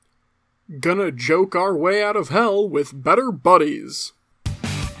Gonna joke our way out of hell with Better Buddies. 'Cause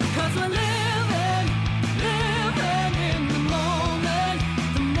we're living in the moment.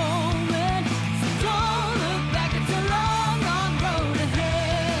 So don't look back, it's a long, long road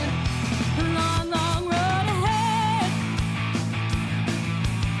ahead. A long, long road ahead.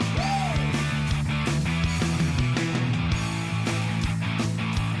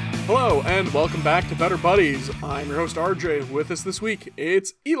 Hello, and welcome back to Better Buddies. I'm your host RJ. With us this week,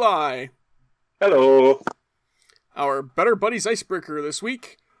 it's Eli. Hello. Our Better Buddies icebreaker this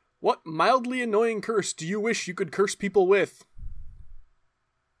week. What mildly annoying curse do you wish you could curse people with?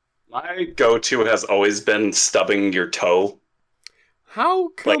 My go-to has always been stubbing your toe. How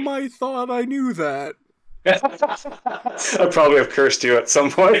come I thought I knew that? I probably have cursed you at some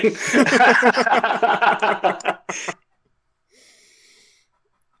point.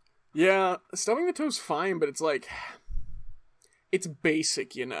 Yeah, stubbing the toe's fine, but it's like... It's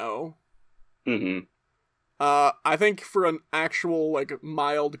basic, you know? Mm-hmm. I think for an actual, like,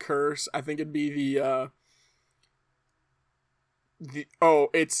 mild curse, I think it'd be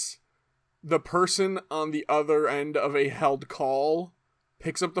it's the person on the other end of a held call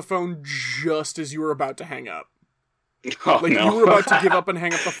picks up the phone just as you were about to hang up. Oh, Like, no. you were about to give up and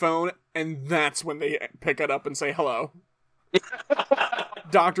hang up the phone, and that's when they pick it up and say hello.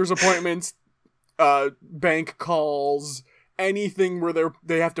 Doctor's appointments, bank calls, anything where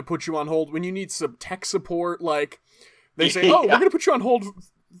they have to put you on hold. When you need some tech support, like, they say, oh, we're going to put you on hold.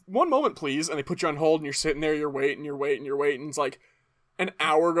 One moment, please. And they put you on hold, and you're sitting there, you're waiting. It's like an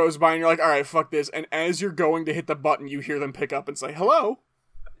hour goes by, and you're like, all right, fuck this. And as you're going to hit the button, you hear them pick up and say, hello.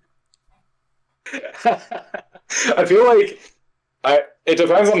 I feel like it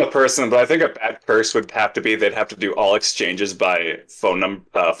depends on the person, but I think a bad curse would have to be they'd have to do all exchanges by phone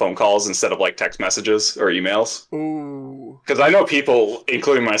calls instead of like text messages or emails. Ooh. Because I know people,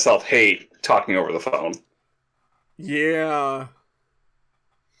 including myself, hate talking over the phone. Yeah.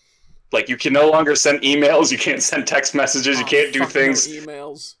 Like, you can no longer send emails, you can't send text messages, you can't do Fuck, things. no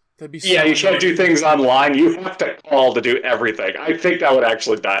emails. That'd be so Yeah, you can't do annoying. things online. You have to call to do everything. I think that would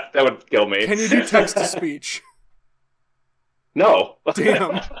actually that would kill me. Can you do text to speech? No.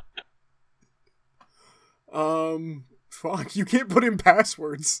 Damn. Fuck, you can't put in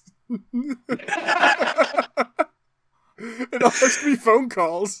passwords. It all has to be phone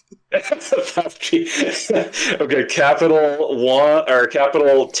calls. Okay, capital one or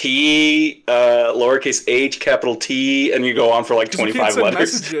capital T, lowercase h, capital T, and you go on for like 'Cause you 25 can't send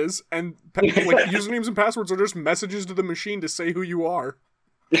letters. messages, and like usernames and passwords are just messages to the machine to say who you are.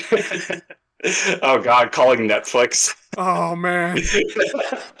 Oh god, calling Netflix. Oh man,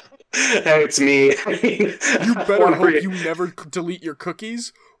 Hey, it's me. you better hope you never delete your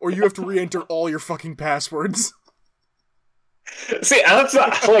cookies, or you have to re-enter all your fucking passwords. See, that's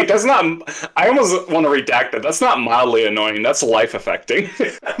not like that's not. I almost want to redact that. That's not mildly annoying. That's life affecting.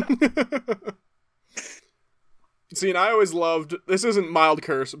 See, and I always loved, this isn't mild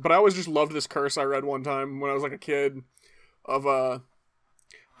curse, but I always just loved this curse I read one time when I was like a kid of,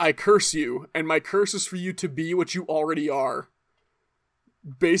 I curse you, and my curse is for you to be what you already are.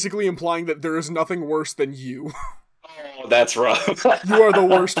 Basically implying that there is nothing worse than you. Oh, that's rough. You are the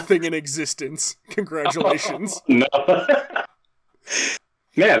worst thing in existence. Congratulations. No.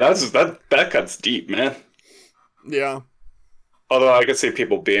 Man, that cuts deep, man. Yeah. Although I could see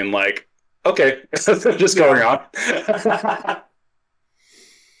people being like, okay, just going on.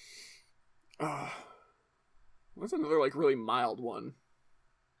 What's another, like, really mild one?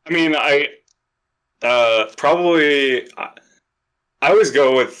 I mean, probably, I always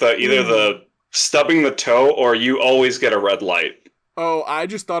go with either the stubbing the toe or you always get a red light. Oh, I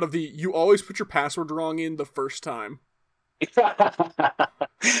just thought of you always put your password wrong in the first time.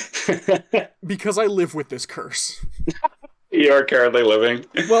 Because I live with this curse. You are currently living.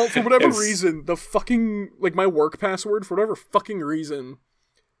 Well, for whatever It's- reason, the fucking, like, my work password, for whatever fucking reason,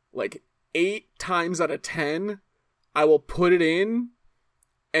 like, 8 times out of 10, I will put it in,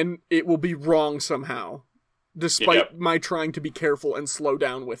 and it will be wrong somehow. Despite my trying to be careful and slow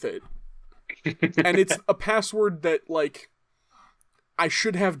down with it. And it's a password that, like, I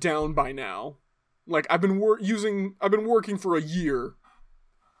should have down by now. Like, I've been working for a year,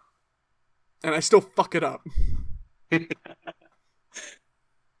 and I still fuck it up. I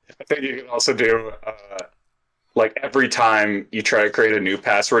think you can also do, like, every time you try to create a new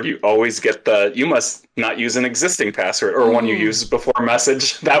password, you always get you must not use an existing password, or one you used before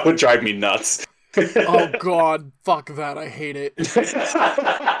message. That would drive me nuts. Oh god, fuck that, I hate it.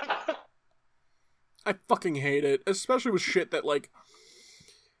 I fucking hate it. Especially with shit that, like,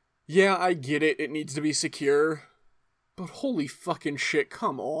 yeah, I get it, it needs to be secure, but holy fucking shit,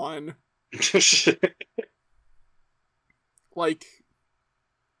 come on. Like,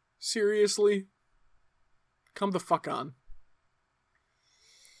 seriously? Come the fuck on.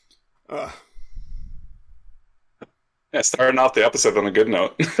 Yeah, starting off the episode on a good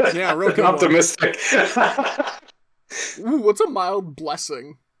note. Yeah, real good one. Optimistic. Ooh, what's a mild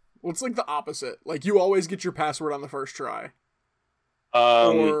blessing? What's like the opposite? Like, you always get your password on the first try.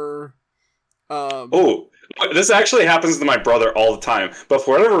 Or... Oh, this actually happens to my brother all the time. But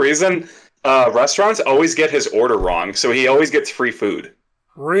for whatever reason, restaurants always get his order wrong, so he always gets free food.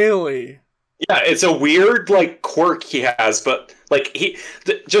 Really? Yeah, it's a weird like quirk he has, but like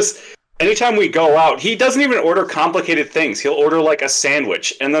just anytime we go out, he doesn't even order complicated things. He'll order like a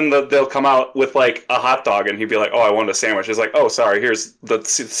sandwich, and then they'll come out with like a hot dog, and he'd be like, "Oh, I wanted a sandwich." It's like, "Oh, sorry, here's the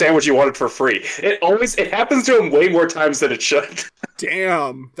sandwich you wanted for free." It happens to him way more times than it should.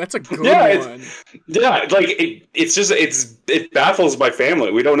 Damn, that's a good one. Like it baffles my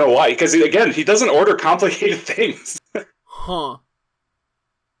family. We don't know why, because again, he doesn't order complicated things. Huh.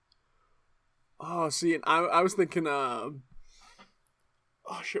 Oh, see, and I was thinking, oh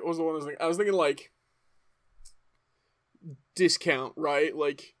shit, what was the one I was thinking? I was thinking, like, discount, right?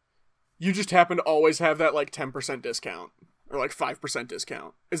 Like, you just happen to always have that, like, 10% discount, or, like, 5%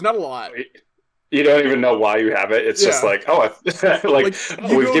 discount. It's not a lot. You don't even know why you have it. It's just like,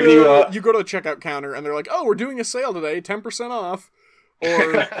 we've given you You go to the checkout counter, and they're like, oh, we're doing a sale today, 10% off.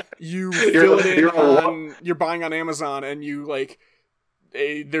 Or you fill it in you're buying on Amazon, and you, like...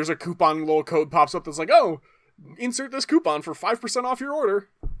 there's a coupon little code pops up that's like, oh, insert this coupon for 5% off your order.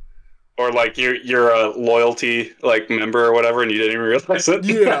 Or like you're a loyalty like member or whatever, and you didn't even realize it.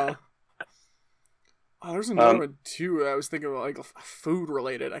 Yeah. Oh, there's another one too. I was thinking about like food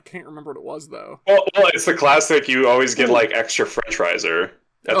related. I can't remember what it was though. Well, it's the classic. You always get like extra French fries at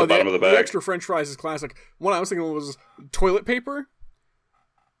the bottom of the bag. The extra French fries is classic. One I was thinking was toilet paper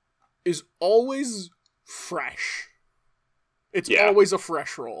is always fresh. It's always a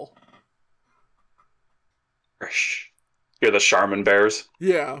fresh roll. Fresh. You're the Charmin bears.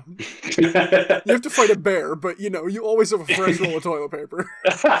 Yeah. You have to fight a bear, but you know, you always have a fresh roll of toilet paper.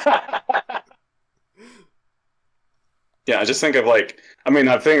 Yeah, I just think of like,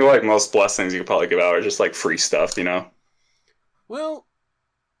 I think like most blessings you could probably give out are just like free stuff, you know? Well,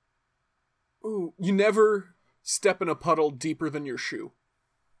 you never step in a puddle deeper than your shoe.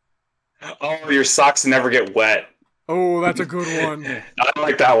 Oh, your socks never get wet. Oh, that's a good one. I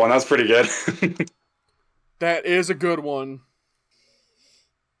like that one. That's pretty good. That is a good one.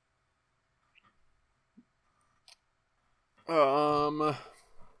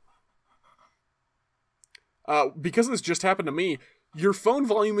 Because this just happened to me, your phone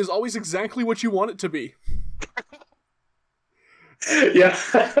volume is always exactly what you want it to be. Yeah.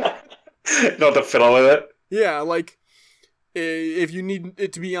 You don't have to fiddle with it. Yeah, like, if you need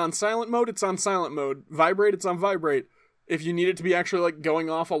it to be on silent mode, it's on silent mode. Vibrate, it's on vibrate. If you need it to be actually, like, going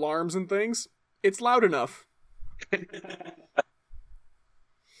off alarms and things, it's loud enough.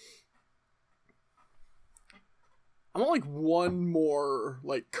 I want, like, one more,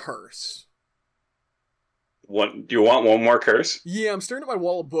 like, curse. Do you want one more curse? Yeah, I'm staring at my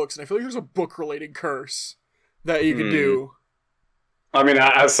wall of books, and I feel like there's a book-related curse that you could do. I mean,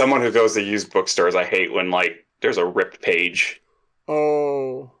 as someone who goes to used bookstores, I hate when, like, there's a ripped page.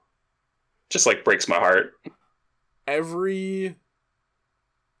 Oh. Just, like, breaks my heart.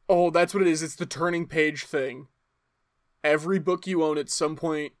 Oh, that's what it is. It's the turning page thing. Every book you own at some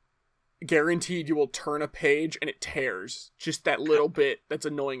point, guaranteed you will turn a page and it tears. Just that little bit that's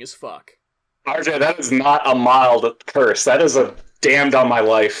annoying as fuck. RJ, that is not a mild curse. That is a damned on my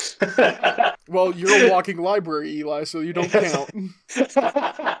life. Well, you're a walking library, Eli, so you don't count. You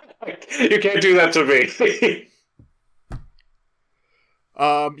can't do that to me.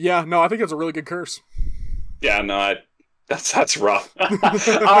 Yeah, no, I think it's a really good curse. Yeah, no, that's rough.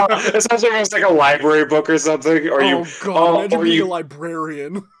 Especially if it's like a library book or something. God, imagine being a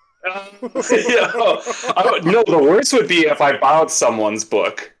librarian. No, the worst would be if I borrowed someone's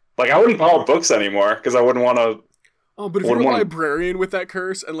book. Like, I wouldn't borrow books anymore, because I wouldn't want to... Oh, but if you're a librarian with that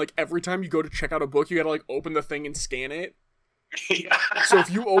curse, and, like, every time you go to check out a book, you gotta, like, open the thing and scan it. Yeah. So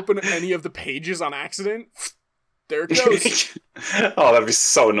if you open any of the pages on accident, there it goes. Oh, that'd be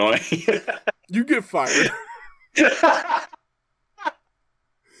so annoying. You get fired.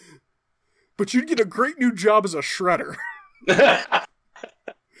 But you'd get a great new job as a shredder.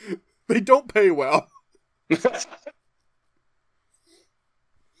 They don't pay well.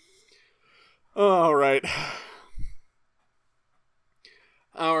 All right.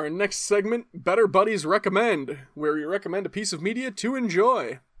 Our next segment, Better Buddies Recommend, where we recommend a piece of media to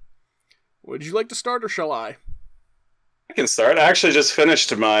enjoy. Would you like to start, or shall I? I can start. I actually just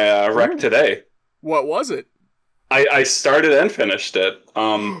finished my rec Ooh. today. What was it? I started and finished it.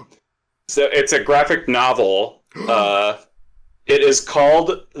 So it's a graphic novel. It is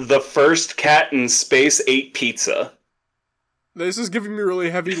called The First Cat in Space Ate Pizza. This is giving me really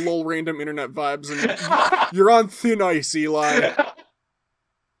heavy lol random internet vibes, and you're on thin ice, Eli.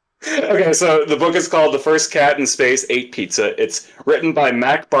 Okay, so the book is called The First Cat in Space Ate Pizza. It's written by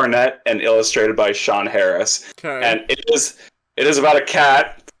Mac Barnett and illustrated by Sean Harris. Okay. And it is about a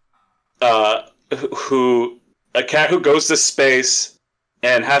cat who goes to space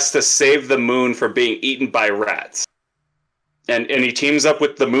and has to save the moon from being eaten by rats. And he teams up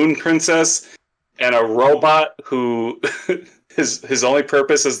with the Moon Princess and a robot who his only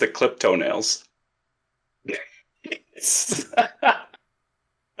purpose is to clip toenails.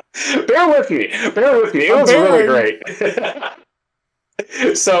 Bear with me. It was really great.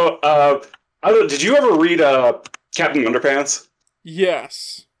 So, did you ever read Captain Underpants?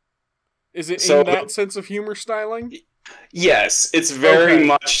 Yes. Is it So- in that sense of humor styling? Yes, it's very Okay.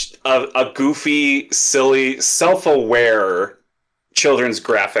 much a goofy, silly, self-aware children's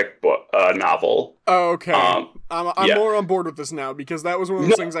graphic book novel. Oh, okay. I'm yeah. more on board with this now, because that was one of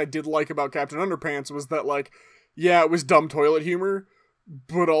those things I did like about Captain Underpants, was that, like, yeah, it was dumb toilet humor,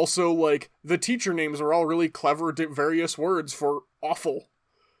 but also, like, the teacher names are all really clever various words for awful.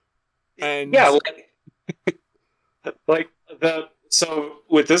 And Yeah, so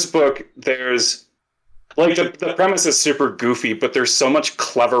with this book, there's like the premise is super goofy, but there's so much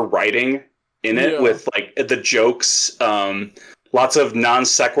clever writing in it Yeah. with like the jokes, lots of non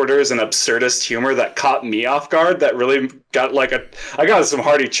sequiturs and absurdist humor that caught me off guard. That really got I got some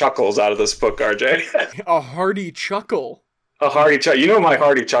hearty chuckles out of this book, RJ. a hearty chuckle. A hearty chuckle. You know my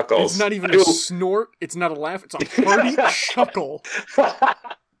hearty chuckles. It's not even I a do- snort, it's not a laugh, it's a hearty chuckle.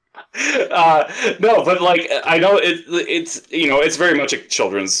 No, but like I know it's it's very much a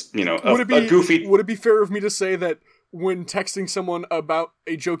children's a goofy. Would it be fair of me to say that when texting someone about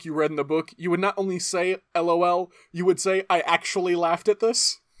a joke you read in the book, you would not only say LOL, you would say I actually laughed at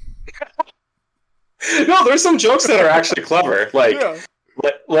this? No, there's some jokes that are actually clever. Like Yeah.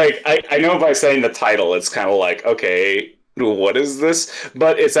 I know by saying the title, it's kind of like, okay, what is this?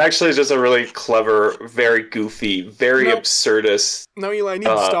 But it's actually just a really clever, very goofy, very No. absurdist. Now, Eli, I need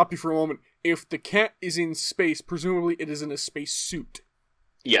to stop you for a moment. If the cat is in space, presumably it is in a space suit.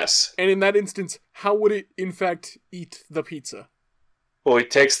 Yes. And in that instance, how would it, in fact, eat the pizza? Well, he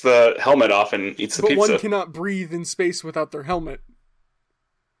takes the helmet off and eats the But pizza. one cannot breathe in space without their helmet.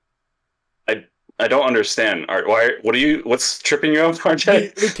 I don't understand. Art, what's tripping you up,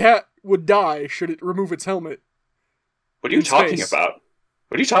 RJ? The cat would die should it remove its helmet. What are you in talking space. about?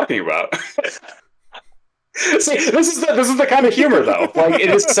 What are you talking about? See, this is the kind of humor though. Like it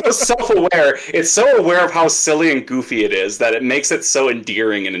is so self-aware. It's so aware of how silly and goofy it is that it makes it so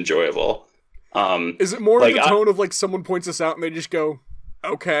endearing and enjoyable. Is it more Like, in the tone of like someone points this out and they just go,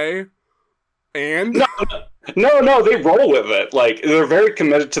 okay, and? No, they roll with it. Like they're very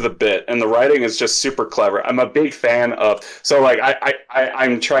committed to the bit, and the writing is just super clever. I'm a big fan of. So like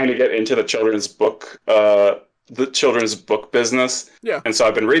I'm trying to get into the children's book business. Yeah. And so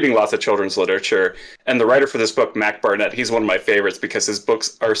I've been reading lots of children's literature, and the writer for this book, Mac Barnett, he's one of my favorites because his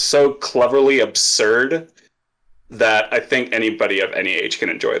books are so cleverly absurd that I think anybody of any age can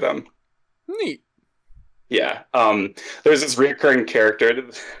enjoy them. Neat. Yeah. There's this recurring character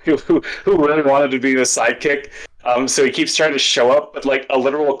who really wanted to be the sidekick. So he keeps trying to show up, but like a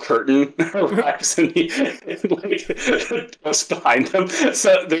literal curtain arrives and he goes behind him.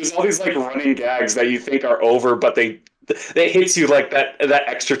 So there's all these like running gags that you think are over, but they hits you like that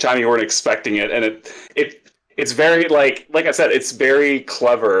extra time you weren't expecting it, and it's very like I said, it's very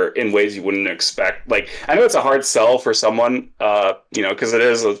clever in ways you wouldn't expect. Like I know it's a hard sell for someone, because it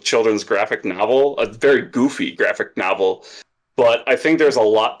is a children's graphic novel, a very goofy graphic novel, but I think there's a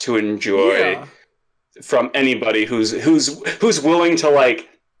lot to enjoy. Yeah. From anybody who's willing to like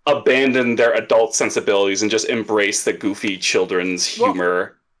abandon their adult sensibilities and just embrace the goofy children's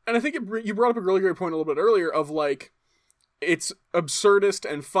humor. And I think you brought up a really great point a little bit earlier of like, it's absurdist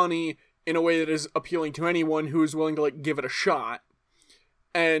and funny in a way that is appealing to anyone who is willing to like give it a shot.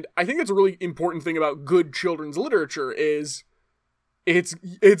 And I think that's a really important thing about good children's literature is it's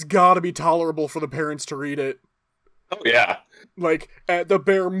gotta be tolerable for the parents to read it. Oh yeah. Like, at the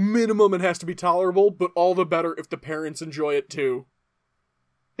bare minimum, it has to be tolerable, but all the better if the parents enjoy it too.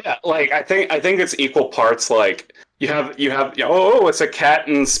 Yeah, like I think it's equal parts. Like you have it's a cat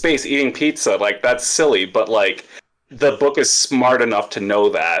in space eating pizza. Like that's silly, but like the book is smart enough to know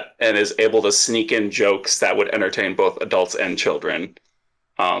that and is able to sneak in jokes that would entertain both adults and children.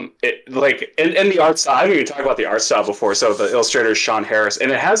 It like in the art style. I didn't even talk about the art style before. So the illustrator is Sean Harris,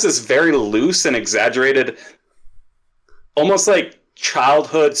 and it has this very loose and exaggerated, almost like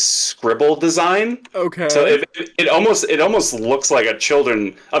childhood scribble design. Okay. So it almost looks like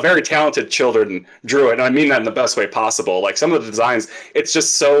a very talented children drew it, and I mean that in the best way possible. Like some of the designs, it's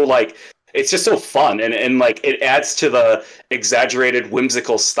just so fun, and like it adds to the exaggerated,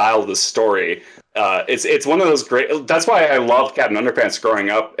 whimsical style of the story. It's one of those great. That's why I loved Captain Underpants growing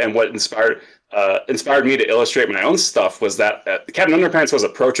up, and what inspired me to illustrate my own stuff was that Captain Underpants was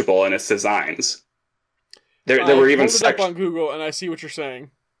approachable in its designs. There were even pulled it up on Google, and I see what you're saying.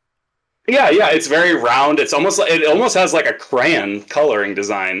 Yeah, it's very round. It almost has like a crayon coloring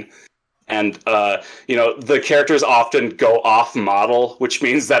design, and the characters often go off model, which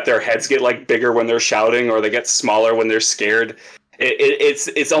means that their heads get like bigger when they're shouting, or they get smaller when they're scared.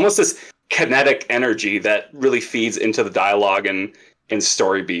 It's almost this kinetic energy that really feeds into the dialogue and in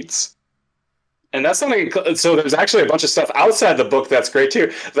story beats. And that's something. So there's actually a bunch of stuff outside the book that's great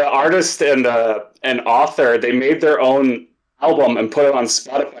too. The artist and author, they made their own album and put it on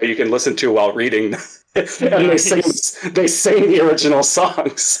Spotify. You can listen to while reading, and they sing the original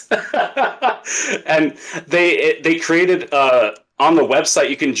songs. And they created on the website.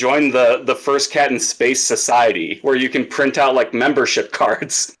 You can join the First Cat in Space Society, where you can print out like membership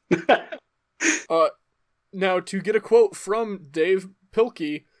cards. Now to get a quote from Dave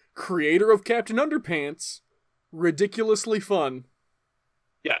Pilkey, creator of Captain Underpants, ridiculously fun.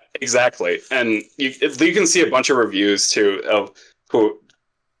 Yeah, exactly. And you can see a bunch of reviews too of who,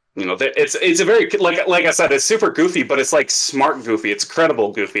 it's a very, like I said, it's super goofy, but it's like smart goofy. It's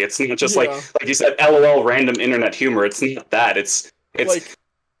credible goofy. It's not just like you said, LOL random internet humor. It's not that. It's like,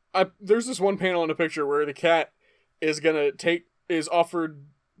 there's this one panel in a picture where the cat is offered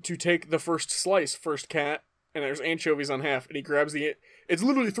to take the first cat, and there's anchovies on half, and he grabs it's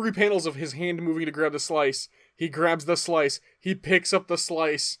literally 3 panels of his hand moving to grab the slice. He grabs the slice. He picks up the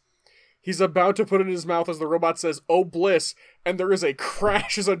slice. He's about to put it in his mouth as the robot says, "Oh, bliss," and there is a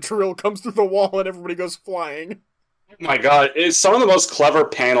crash as a drill comes through the wall and everybody goes flying. Oh my god, it's some of the most clever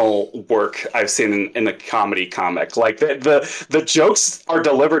panel work I've seen in a comedy comic. Like, the jokes are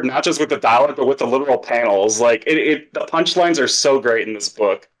delivered not just with the dialogue, but with the literal panels. Like, the punchlines are so great in this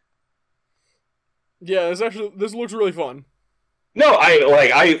book. Yeah, this looks really fun. No,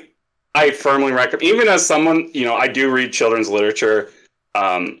 I firmly recommend. Even as someone, I do read children's literature.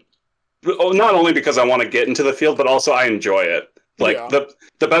 Not only because I want to get into the field, but also I enjoy it. Like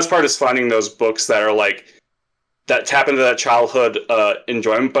the best part is finding those books that are like that tap into that childhood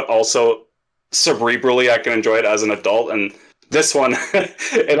enjoyment, but also cerebrally I can enjoy it as an adult. And this one,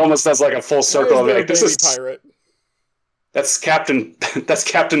 it almost does like a full circle of like this is pirate. That's Captain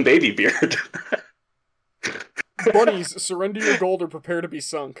Babybeard. Bunnies, surrender your gold or prepare to be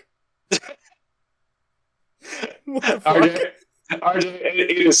sunk. What the fuck? RJ,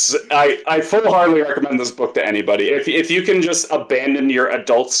 it is. I full-heartedly recommend this book to anybody. If you can just abandon your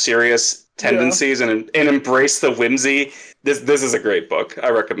adult serious tendencies and embrace the whimsy, this is a great book. I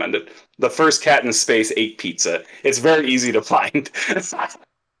recommend it. The First Cat in Space ate pizza. It's very easy to find.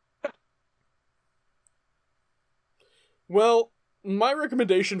 Well, my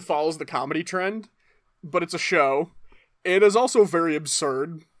recommendation follows the comedy trend, but it's a show. It is also very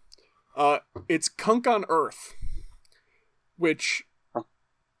absurd. It's Kunk on Earth, which,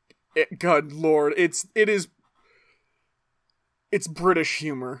 good lord, it's British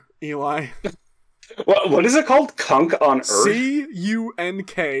humor, Eli. What is it called? Kunk on Earth?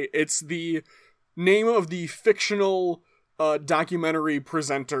 C-U-N-K. It's the name of the fictional documentary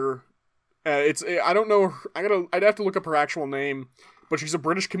presenter. I don't know. I'd have to look up her actual name, but she's a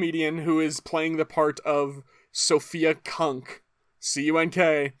British comedian who is playing the part of Sophia Kunk,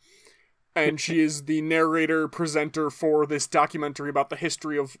 C-U-N-K, and she is the narrator presenter for this documentary about the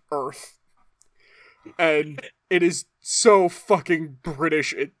history of Earth. And it is so fucking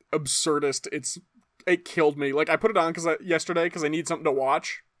British, absurdist. It killed me. Like, I put it on yesterday because I need something to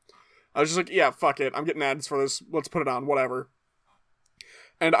watch. I was just like, yeah, fuck it. I'm getting ads for this. Let's put it on. Whatever.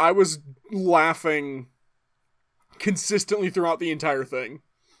 And I was laughing consistently throughout the entire thing.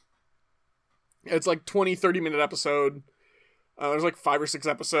 It's like 20, 30-minute episode. There's like 5 or 6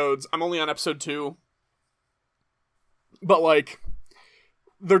 episodes. I'm only on episode 2. But, like,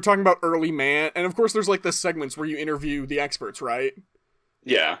 they're talking about early man. And, of course, there's, like, the segments where you interview the experts, right?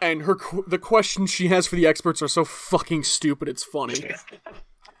 Yeah. And the questions she has for the experts are so fucking stupid, it's funny.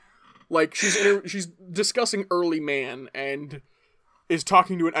 Like, she's discussing early man and is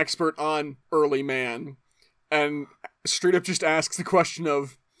talking to an expert on early man. And straight up just asks the question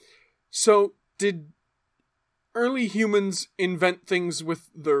of, so, did early humans invent things with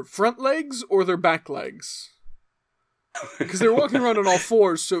their front legs or their back legs? Because they were walking around on all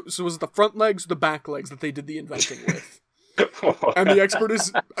fours, so was it the front legs or the back legs that they did the inventing with? And the expert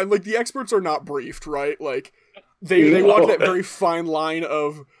is, and like, the experts are not briefed, right? Like, they walk that very fine line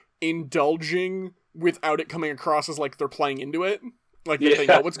of indulging without it coming across as like they're playing into it, like that they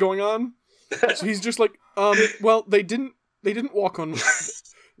know what's going on. So he's just like, well, they didn't walk on.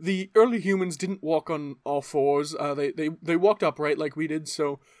 The early humans didn't walk on all fours. They walked upright like we did,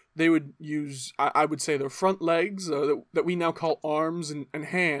 so they would use, I would say, their front legs, that we now call arms and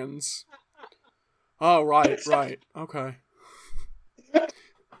hands. Oh, right, okay.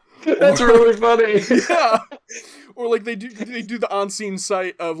 That's really funny. Yeah. Or like they do the on-scene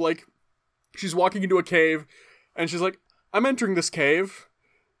sight of like, she's walking into a cave, and she's like, I'm entering this cave,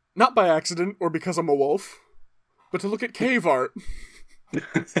 not by accident or because I'm a wolf, but to look at cave art.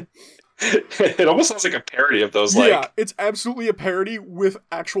 It almost sounds like a parody of those, like... Yeah, it's absolutely a parody with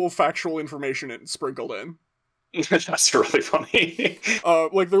actual factual information sprinkled in. That's really funny.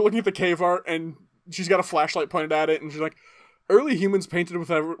 Like, they're looking at the cave art, and she's got a flashlight pointed at it, and she's like, early humans painted with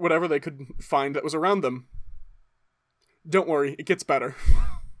whatever they could find that was around them. Don't worry, it gets better.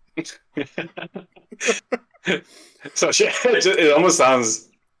 So it almost sounds...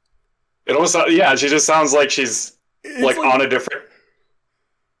 yeah, she just sounds like she's, like on a different...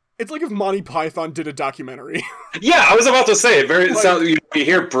 It's like if Monty Python did a documentary. Yeah, I was about to say, you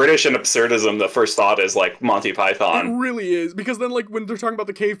hear British and absurdism, the first thought is like Monty Python. It really is, because then like when they're talking about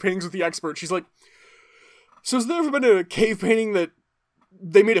the cave paintings with the expert, she's like, so has there ever been a cave painting that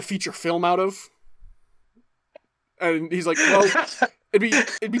they made a feature film out of? And he's like, well,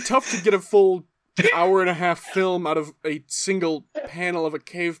 it'd be tough to get a full hour and a half film out of a single panel of a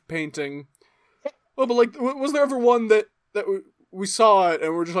cave painting. Well, but like, was there ever one that we saw it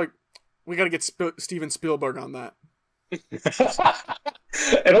and we're just like, we gotta get Steven Spielberg on that?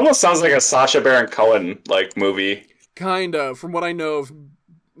 It almost sounds like a Sacha Baron Cohen like movie. Kind of, from what I know of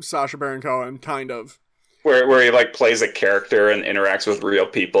Sacha Baron Cohen, kind of. Where he like plays a character and interacts with real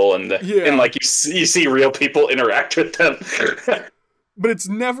people, and like you see real people interact with them. But it's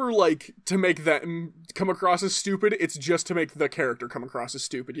never like to make that come across as stupid. It's just to make the character come across as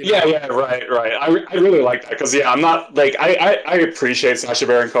stupid. You know? Yeah, right. I really like that because I'm not like I appreciate Sacha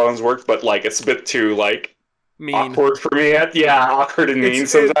Baron Cohen's work, but like it's a bit too like mean. Awkward for me. Awkward and mean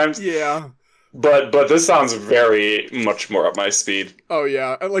sometimes. Yeah. But this sounds very much more up my speed. Oh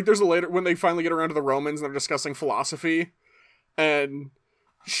yeah, and like there's a later when they finally get around to the Romans and they're discussing philosophy, and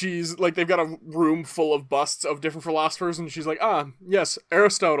she's like, they've got a room full of busts of different philosophers, and she's like, yes,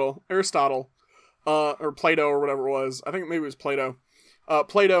 Aristotle, or Plato or whatever it was. I think maybe it was Plato.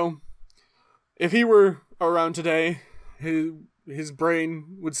 Plato, if he were around today, his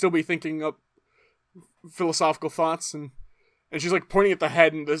brain would still be thinking up philosophical thoughts, and she's like pointing at the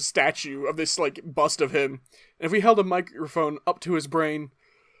head and the statue of this like bust of him. And if we held a microphone up to his brain,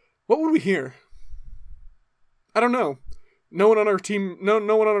 what would we hear? I don't know. No one on our team, no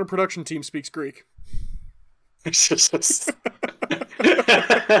one on our production team speaks Greek. Oh,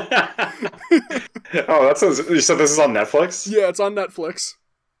 that sounds. You said this is on Netflix? Yeah, it's on Netflix.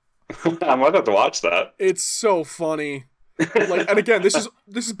 I might have to watch that. It's so funny. Like, and again, this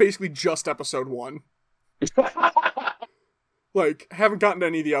is basically just episode 1. Like, haven't gotten to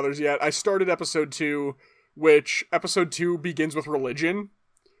any of the others yet. I started episode 2, which episode 2 begins with religion,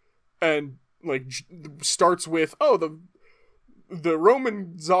 and like starts with, the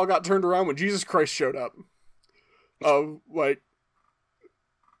Romans all got turned around when Jesus Christ showed up. Like,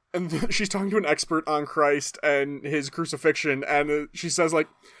 and she's talking to an expert on Christ and his crucifixion, and she says, like,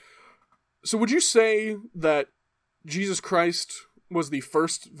 so would you say that Jesus Christ was the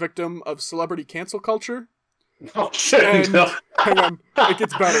first victim of celebrity cancel culture? Oh shit! And, no. Hang on, it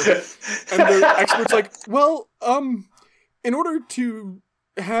gets better. And the expert's like, well, in order to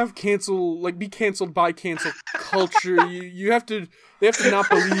have be canceled by cancel culture, they have to not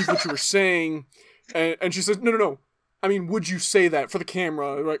believe what you were saying. And she says, no. I mean, would you say that for the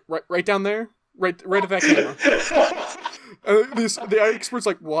camera, right down there, right at that camera? The expert's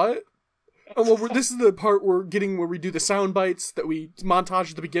like, what? Oh, well, this is the part where we do the sound bites that we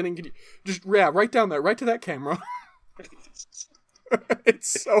montage at the beginning. Can you just right down there, right to that camera.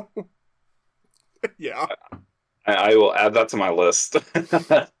 It's so yeah. I will add that to my list.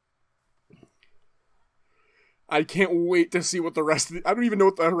 I can't wait to see what the rest of I don't even know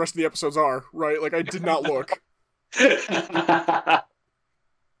what the rest of the episodes are, right? Like, I did not look.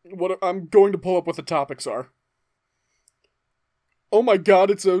 What I'm going to pull up what the topics are. Oh my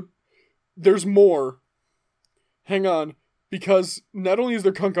god, there's more. Hang on, because not only is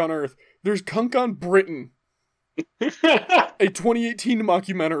there Kunk on Earth, there's Kunk on Britain. A 2018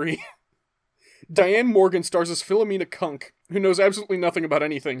 mockumentary. Diane Morgan stars as Philomena Kunk, who knows absolutely nothing about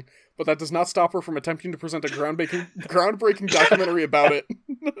anything, but that does not stop her from attempting to present a groundbreaking documentary about it.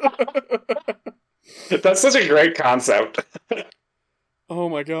 That's such a great concept. Oh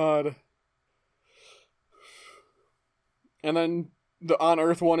my god. And then the On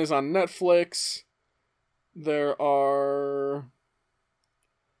Earth one is on Netflix. There are...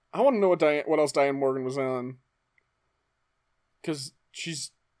 I want to know what else Diane Morgan was on. Because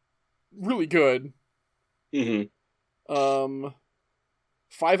she's really good. Mm-hmm.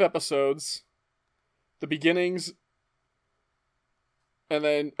 5 episodes. The beginnings. And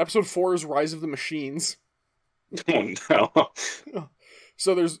then episode 4 is Rise of the Machines. Oh no.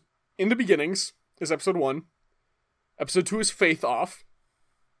 So there's In the Beginnings is episode 1. Episode 2 is Faith Off.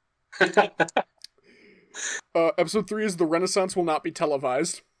 Episode 3 is The Renaissance Will Not Be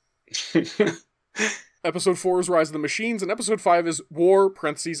Televised. Episode 4 is Rise of the Machines, and episode 5 is War,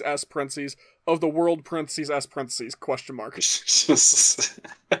 S, of the World, S, question mark.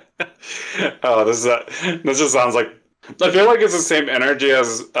 Oh, this just sounds like... I feel like it's the same energy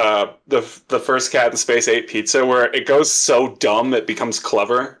as the first Cat in Space ate pizza, where it goes so dumb it becomes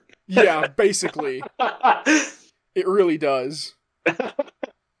clever. Yeah, basically. It really does.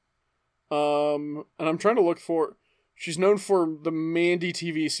 And I'm trying to look for... She's known for the Mandy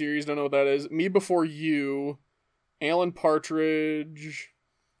TV series, don't know what that is. Me Before You, Alan Partridge,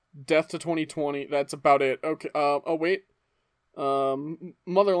 Death to 2020, that's about it. Okay, oh wait.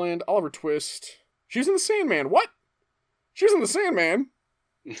 Motherland, Oliver Twist. She was in The Sandman, what? She was in The Sandman?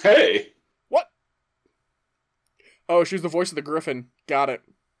 Hey! What? Oh, she's the voice of the Griffin. Got it.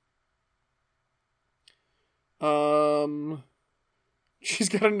 She's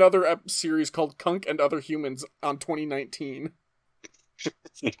got another series called Kunk and Other Humans on 2019.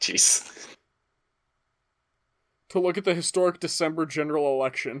 Jeez. To look at the historic December general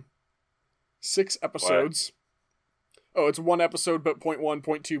election. 6 episodes. What? Oh, it's 1 episode, but 0.1,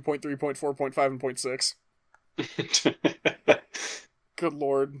 0.2, 0.3, 0.4, 0.5, and 0.6. Good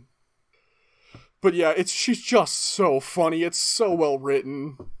lord. But yeah, she's just so funny. It's so well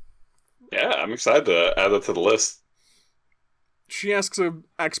written. Yeah, I'm excited to add that to the list. She asks an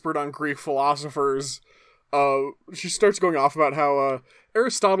expert on Greek philosophers. She starts going off about how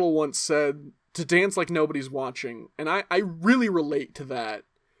Aristotle once said to dance like nobody's watching. And I really relate to that.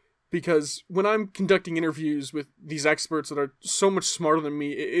 Because when I'm conducting interviews with these experts that are so much smarter than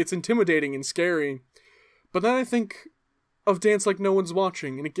me, it's intimidating and scary. But then I think of Dance Like No One's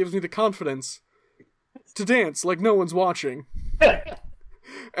Watching, and it gives me the confidence to dance like no one's watching.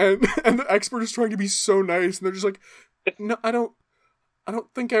 and the expert is trying to be so nice, and they're just like, no, I don't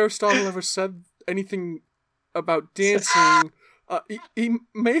think Aristotle ever said anything about dancing. He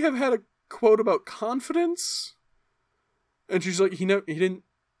may have had a quote about confidence. And she's like, he didn't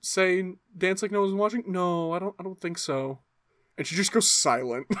say dance like no one's watching? No, I don't think so. And she just goes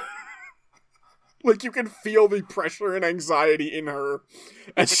silent. Like, you can feel the pressure and anxiety in her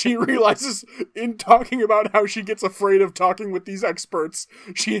as she realizes in talking about how she gets afraid of talking with these experts,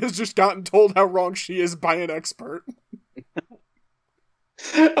 she has just gotten told how wrong she is by an expert.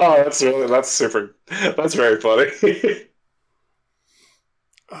 Oh, that's very funny.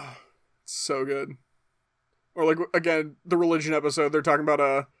 So good. Or like, again, the religion episode, they're talking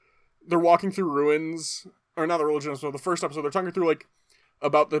about, they're walking through ruins, or not the religion episode, the first episode, they're talking through, like,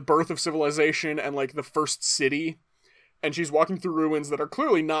 about the birth of civilization and, like, the first city, and she's walking through ruins that are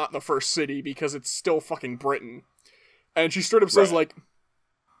clearly not the first city because it's still fucking Britain. And she straight up says, like,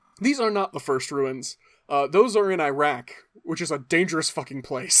 these are not the first ruins. Those are in Iraq, which is a dangerous fucking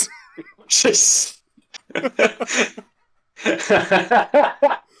place. Just...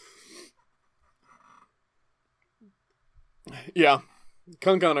 Yeah.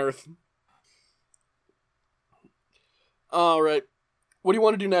 Kunk on Earth. Alright. What do you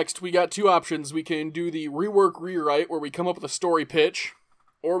want to do next? We got 2 options. We can do the rework, rewrite, where we come up with a story pitch,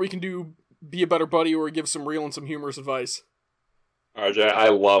 or we can do Be a Better Buddy, where we give some real and some humorous advice. RJ, I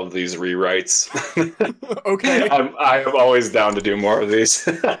love these rewrites. Okay. I am always down to do more of these.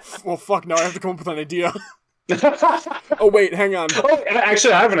 Well, fuck, now I have to come up with an idea. Oh, wait, hang on. Oh,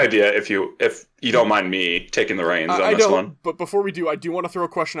 actually, I have an idea if you don't mind me taking the reins on this one. But before we do, I do want to throw a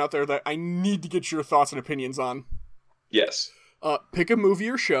question out there that I need to get your thoughts and opinions on. Yes. Pick a movie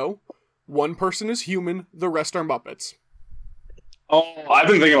or show. One person is human, the rest are Muppets. Oh, I've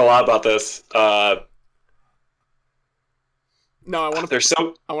been thinking a lot about this. No, I want to. There's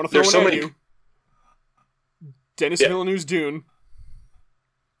I want to throw one at you. Denis Villeneuve's Dune,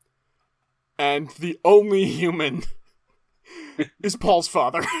 and the only human is Paul's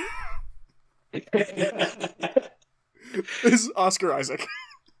father. Is Oscar Isaac.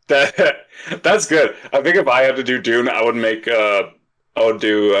 That's good. I think if I had to do Dune, I would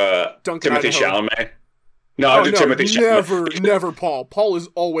do Duncan Timothy Idaho. Chalamet. No, I'd do Timothy Chalamet. never Paul. Paul is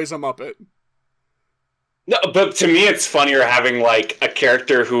always a Muppet. No, but to me, it's funnier having like a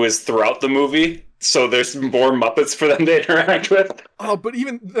character who is throughout the movie, so there's more Muppets for them to interact with. Oh, but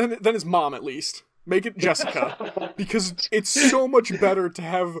even then his mom at least. Make it Jessica. Because it's so much better to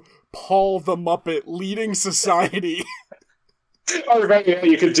have Paul the Muppet leading society. Or maybe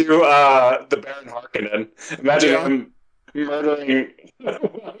you could do the Baron Harkonnen. Imagine Yeah. him murdering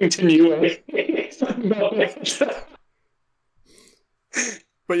Wellington UA.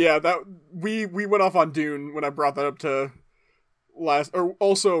 But yeah, that we went off on Dune when I brought that up to last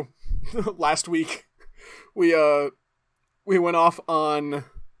week. We went off on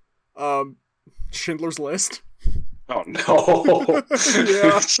Schindler's List. Oh no!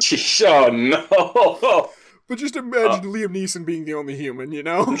 Yeah. Oh no! But just imagine Liam Neeson being the only human, you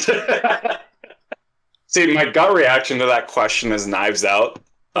know? See, my gut reaction to that question is Knives Out.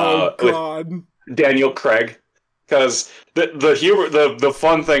 Oh With god. Daniel Craig, because the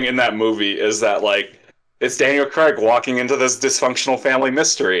fun thing in that movie is that like it's Daniel Craig walking into this dysfunctional family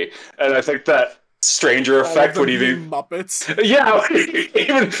mystery, and I think that stranger All of effect them would even being Muppets. yeah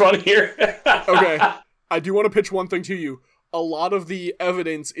even funnier. Okay. I do want to pitch one thing to you. A lot of the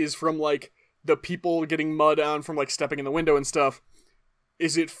evidence is from like the people getting mud on from like stepping in the window and stuff.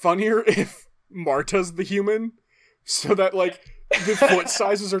 Is it funnier if Marta's the human? So that like the foot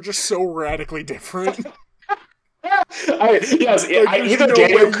sizes are just so radically different. Yes, Like, either there's no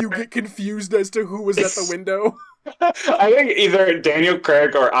Daniel way you get confused as to who was at the window. I think either Daniel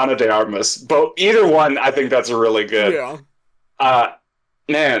Craig or Ana de Armas, but either one, I think that's really good. Yeah.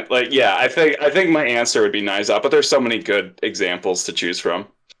 Man, like yeah, I think my answer would be Knives Out, but there's so many good examples to choose from.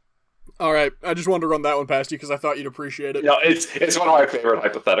 All right. I just wanted to run that one past you because I thought you'd appreciate it. No, it's one of my favorite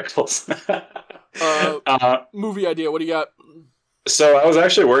hypotheticals. Movie idea. What do you got? So I was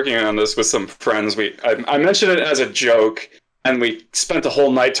actually working on this with some friends. I mentioned it as a joke, and we spent the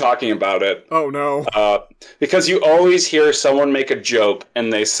whole night talking about it. Oh no. Because you always hear someone make a joke,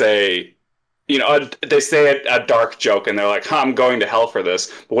 and they say, they say a dark joke, and they're like, "Huh, I'm going to hell for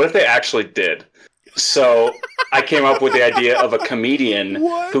this." But what if they actually did? So I came up with the idea of a comedian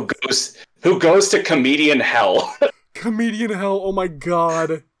What? who goes to comedian hell. Comedian hell. Oh my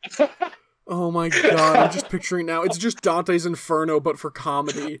god. Oh my god. I'm just picturing now. It's just Dante's Inferno, but for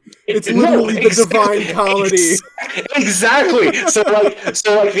comedy. It's literally the Divine Comedy. Exactly. So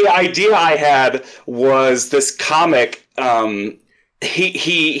like the idea I had was this comic.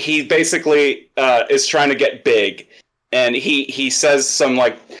 He basically is trying to get big, and he says some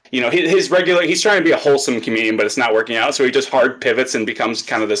like he's trying to be a wholesome comedian, but it's not working out. So he just hard pivots and becomes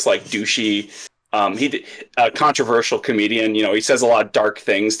kind of this like douchey. A controversial comedian. He says a lot of dark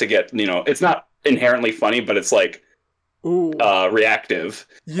things to get. It's not inherently funny, but it's like Ooh. reactive.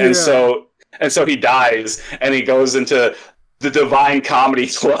 Yeah. And so he dies, and he goes into the Divine Comedy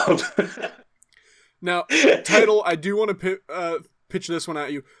Club. Now, title, I do want to pitch this one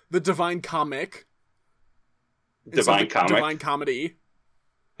at you. The Divine Comic. Divine Instead of Comic. Divine Comedy.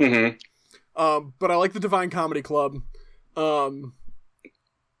 Mm-hmm. But I like the Divine Comedy Club.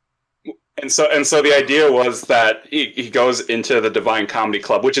 And so the idea was that he goes into the Divine Comedy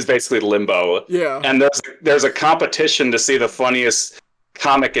Club, which is basically limbo. Yeah. And there's a competition to see the funniest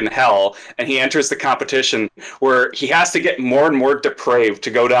comic in hell, and he enters the competition where he has to get more and more depraved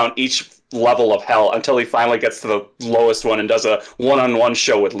to go down each level of hell until he finally gets to the lowest one and does a one-on-one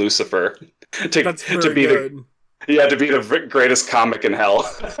show with Lucifer That's very to be good. to be the greatest comic in hell.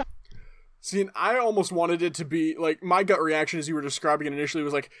 See, and I almost wanted it to be, like, my gut reaction as you were describing it initially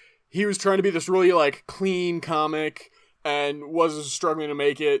was, like, he was trying to be this really, like, clean comic and was struggling to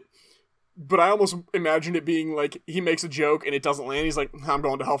make it. But I almost imagined it being, like, he makes a joke and it doesn't land. He's like, I'm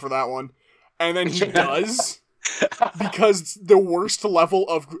going to hell for that one. And then he does. Because the worst level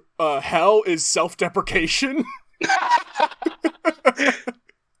of hell is self-deprecation.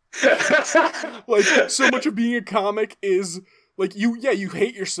 Like, so much of being a comic is, like, you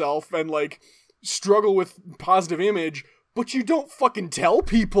hate yourself and, like, struggle with positive image, but you don't fucking tell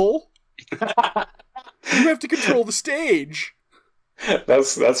people. You have to control the stage.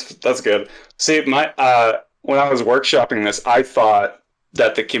 That's good. See, when I was workshopping this, I thought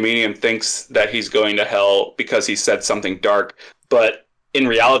that the comedian thinks that he's going to hell because he said something dark, but in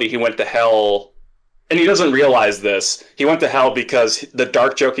reality, he went to hell, and he doesn't realize this. He went to hell because the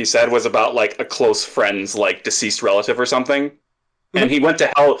dark joke he said was about like a close friend's like deceased relative or something, and he went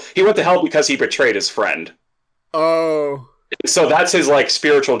to hell. He went to hell because he betrayed his friend. Oh. So that's his like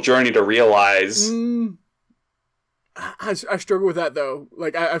spiritual journey to realize. I struggle with that though.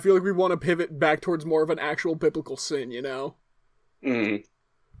 Like I feel like we want to pivot back towards more of an actual biblical sin, you know? Mm.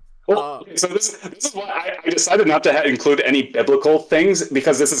 Well, so this is why I decided not to include any biblical things,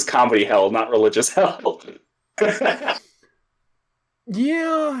 because this is comedy hell, not religious hell.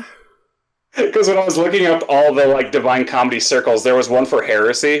 Yeah. Because when I was looking up all the like divine comedy circles, there was one for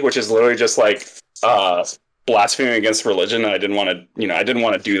heresy, which is literally just like blaspheming against religion. And I didn't want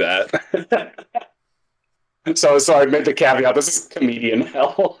to do that. So I made the caveat: this is comedian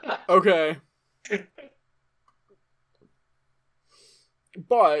hell. Okay.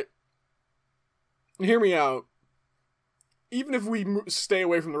 But hear me out. Even if we stay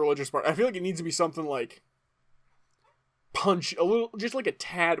away from the religious part, I feel like it needs to be something like just like a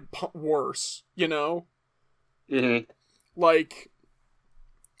tad worse, you know? Mm-hmm. Like,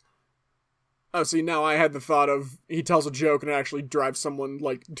 oh, see, now I had the thought of he tells a joke and it actually drives someone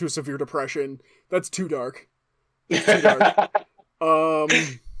like to a severe depression. That's too dark. Too dark. Well,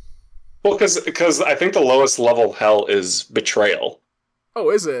 because I think the lowest level of hell is betrayal. Oh,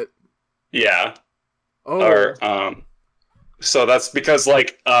 is it? Yeah. Oh. Or so that's because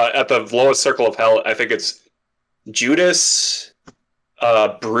like at the lowest circle of hell, I think it's Judas,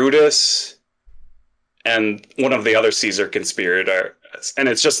 Brutus, and one of the other Caesar conspirators, and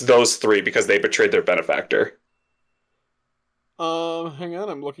it's just those three because they betrayed their benefactor. Hang on,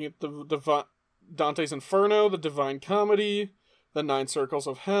 I'm looking at the Dante's Inferno, the Divine Comedy, the Nine Circles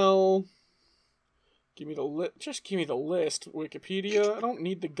of Hell. Give me just give me the list, Wikipedia. I don't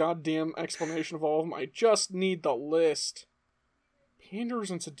need the goddamn explanation of all of them. I just need the list.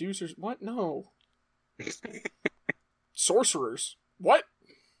 Panderers and seducers. What? No. Sorcerers. What?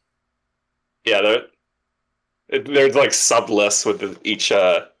 Yeah, there's like sub lists with each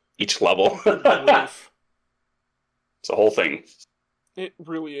level. It's a whole thing. It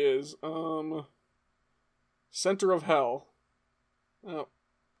really is. Center of Hell.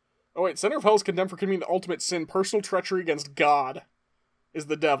 Oh wait, Center of Hell is condemned for committing the ultimate sin, personal treachery against God, is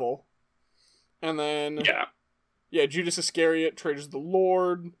the devil. And then yeah, Judas Iscariot, traitors of the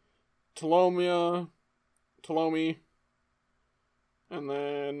Lord, Ptolemy, and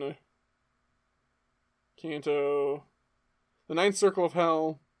then Canto, the Ninth Circle of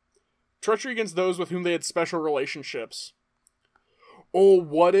Hell, treachery against those with whom they had special relationships. Oh,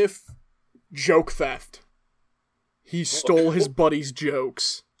 what if joke theft? He stole his buddy's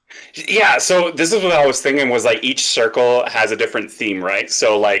jokes. Yeah, so this is what I was thinking, was like each circle has a different theme, right?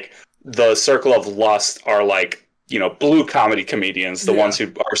 So like the circle of lust are like, blue comedy comedians, the ones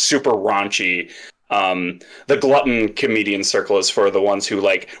who are super raunchy. The glutton comedian circle is for the ones who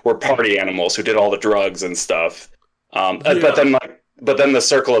like were party animals, who did all the drugs and stuff. But then the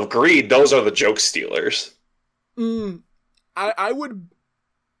circle of greed, those are the joke stealers. I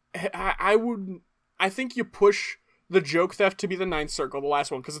think you push the joke theft to be the ninth circle, the last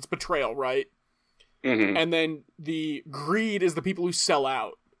one, because it's betrayal, right? Mm-hmm. And then the greed is the people who sell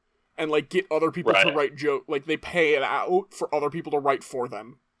out and like get other people to write joke, like they pay it out for other people to write for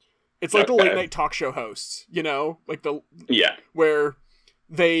them. It's like the late night talk show hosts, like where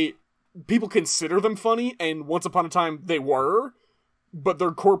people consider them funny, and once upon a time they were, but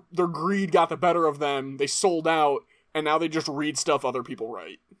their greed got the better of them. They sold out, and now they just read stuff other people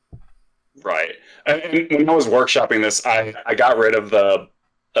write. Right. And when I was workshopping this, I got rid of the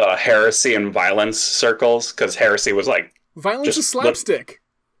heresy and violence circles, because heresy was like... Violence is slapstick.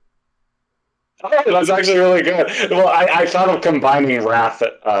 Oh, that's actually really good. Well, I thought of combining wrath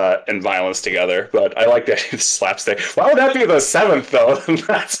and violence together, but I like the slapstick. Why would that be the seventh, though?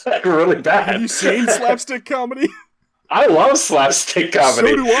 That's like really bad. Have you seen slapstick comedy? I love slapstick comedy.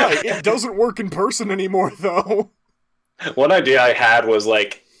 So do I. It doesn't work in person anymore, though. One idea I had was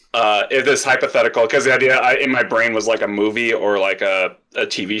like, if this hypothetical, because the idea in my brain was like a movie or like a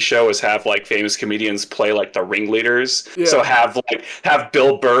TV show, is have like famous comedians play like the ringleaders. Yeah. So have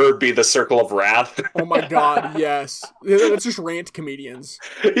Bill Burr be the circle of wrath. Oh my god, yes. That's just rant comedians.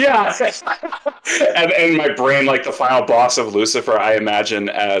 Yeah. And in my brain, like the final boss of Lucifer, I imagine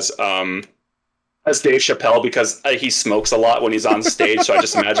as Dave Chappelle, because he smokes a lot when he's on stage. So I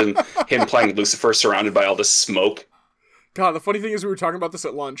just imagine him playing Lucifer surrounded by all this smoke. God, the funny thing is we were talking about this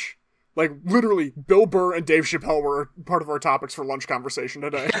at lunch. Like, literally, Bill Burr and Dave Chappelle were part of our topics for lunch conversation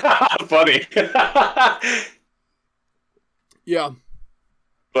today. Funny. Yeah.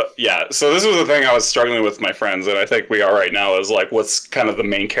 But, yeah, so this was the thing I was struggling with my friends, and I think we are right now, is, like, what's kind of the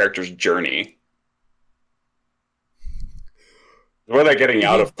main character's journey? What are they getting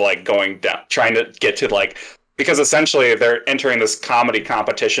out of, like, going down, trying to get to, like... Because essentially they're entering this comedy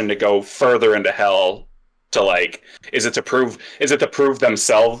competition to go further into hell, To like, is it to prove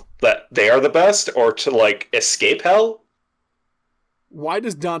themselves that they are the best, or to like escape hell? Why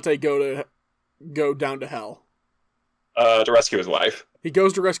does Dante go down to hell? To rescue his wife. He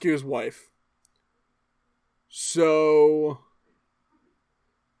goes to rescue his wife. So,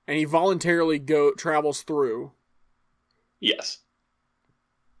 and he voluntarily travels through. Yes.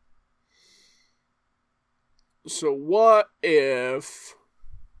 So what if...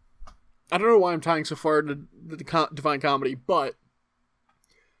 I don't know why I'm tying so far to the Divine Comedy, but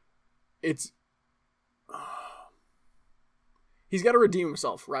it's... He's got to redeem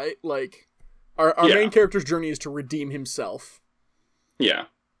himself, right? Like, our main character's journey is to redeem himself. Yeah.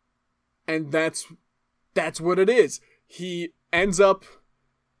 And that's what it is. He ends up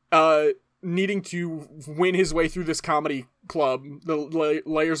needing to win his way through this comedy club, the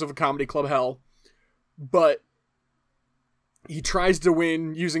layers of a comedy club hell, but he tries to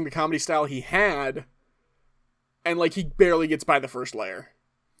win using the comedy style he had, and like he barely gets by the first layer.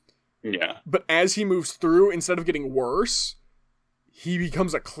 Yeah. But as he moves through, instead of getting worse, he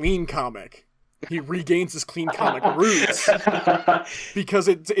becomes a clean comic. He regains his clean comic roots because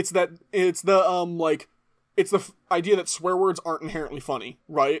it's the idea that swear words aren't inherently funny,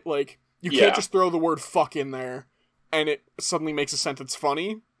 right? Like you can't just throw the word fuck in there and it suddenly makes a sentence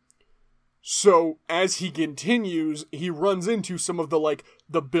funny. So as he continues, he runs into some of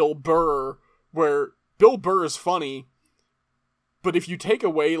the Bill Burr, where Bill Burr is funny, but if you take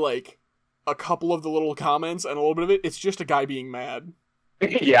away like a couple of the little comments and a little bit of it, it's just a guy being mad.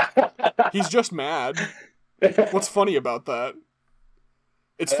 Yeah. He's just mad. What's funny about that?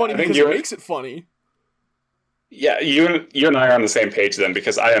 It's funny because it makes it funny. Yeah, you and I are on the same page then,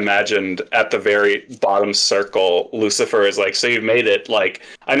 because I imagined at the very bottom circle, Lucifer is like, so you've made it. Like,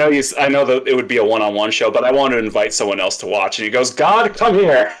 I know that it would be a one-on-one show, but I want to invite someone else to watch. And he goes, God, come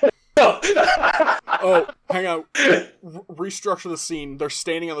here. Oh, hang on. Restructure the scene. They're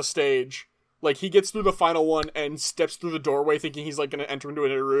standing on the stage. Like, he gets through the final one and steps through the doorway thinking he's, like, going to enter into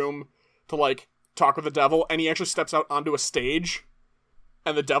a room to, like, talk with the devil. And he actually steps out onto a stage.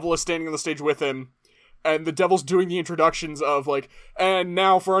 And the devil is standing on the stage with him. And the devil's doing the introductions of, like, and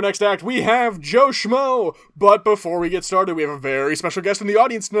now for our next act, we have Joe Schmo. But before we get started, we have a very special guest in the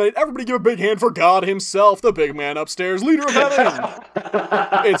audience tonight. Everybody give a big hand for God himself, the big man upstairs, leader of heaven.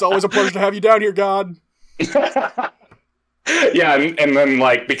 It's always a pleasure to have you down here, God. Yeah, and then,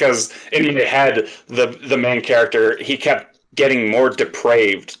 like, because in my head, the main character, he kept getting more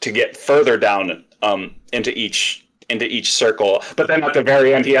depraved to get further down into each circle, but then at the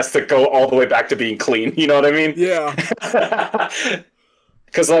very end he has to go all the way back to being clean. You know what I mean? Yeah.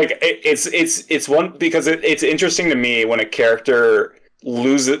 Because like it's interesting to me when a character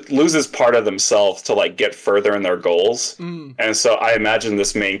loses part of themselves to like get further in their goals. And so I imagine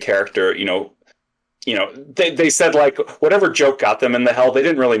this main character, they said like whatever joke got them in the hell, they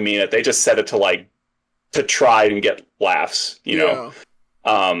didn't really mean it. They just said it to try and get laughs, and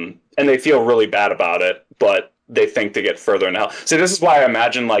they feel really bad about it, but they think to get further in hell. So this is why I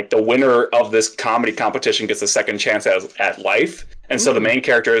imagine like the winner of this comedy competition gets a second chance at life. And so the main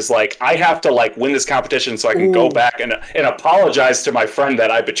character is like, I have to like win this competition so I can go back and apologize to my friend that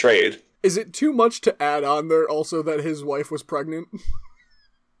I betrayed. Is it too much to add on there also that his wife was pregnant?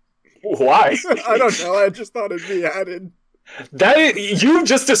 Why? I don't know. I just thought it'd be added. You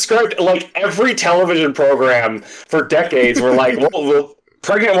just described like every television program for decades. We're like, well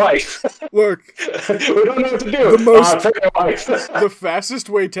pregnant wife. Look, we don't know what to do. Pregnant wife. The fastest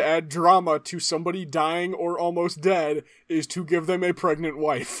way to add drama to somebody dying or almost dead is to give them a pregnant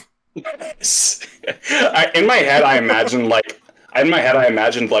wife. In my head, I imagined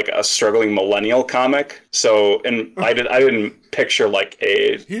like a struggling millennial comic. So, and I didn't picture like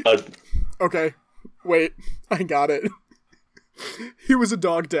a. Okay, wait, I got it. He was a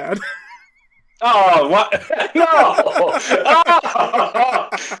dog dad. Oh, what? No! Oh!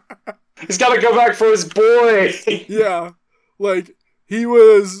 He's got to go back for his boy. Yeah, like he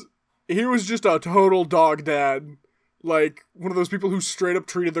was just a total dog dad, like one of those people who straight up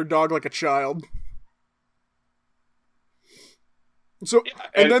treated their dog like a child. So,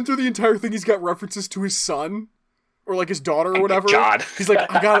 and then through the entire thing, he's got references to his son, or like his daughter or whatever. God. He's like,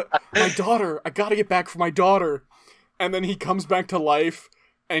 I gotta get back for my daughter, and then he comes back to life.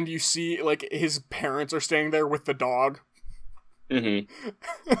 And you see, like, his parents are standing there with the dog. Mm-hmm.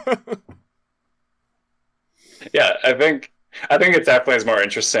 Yeah, I think it definitely is more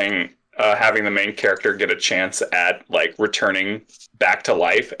interesting having the main character get a chance at, like, returning back to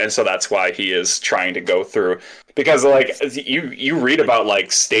life. And so that's why he is trying to go through. Because, like, you read about,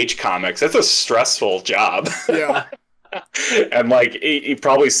 like, stage comics. It's a stressful job. Yeah. And like he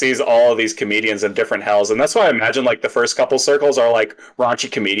probably sees all of these comedians in different hells, and that's why I imagine like the first couple circles are like raunchy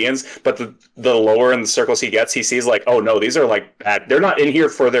comedians, but the lower in the circles he gets, he sees like, oh no, these are like bad. They're not in here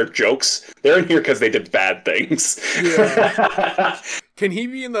for their jokes. They're in here because they did bad things. Yeah. Can he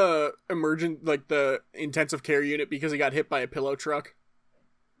be in the emergent, like the intensive care unit because he got hit by a pillow truck?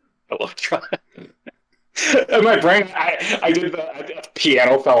 In my brain, I did the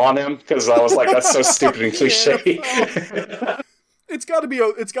piano fell on him because I was like, that's so stupid and cliche. It's got to be.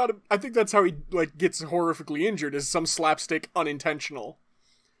 I think that's how he like gets horrifically injured. Is some slapstick unintentional.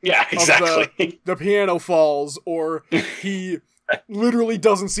 Yeah, exactly. The piano falls, or he literally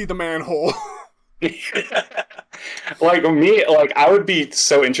doesn't see the manhole. Like me, like I would be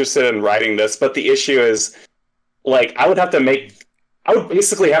so interested in writing this, but the issue is, like, I would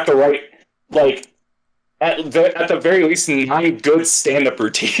basically have to write like at the very least 9 good stand-up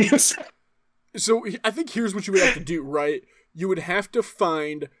routines. So I think here's what you would have to do, right? You would have to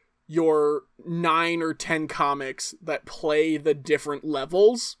find your 9 or 10 comics that play the different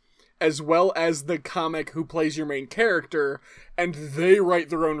levels, as well as the comic who plays your main character, and they write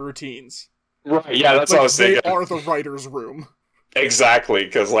their own routines. Right, yeah, that's what I was thinking. They are the writer's room. Exactly,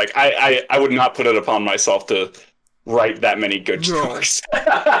 because like I would not put it upon myself to write that many good jokes.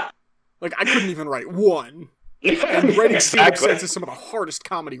 Like, I couldn't even write one. And writing stand-up sets is some of the hardest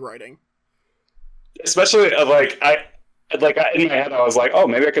comedy writing. Especially, like, in my head, I was like, oh,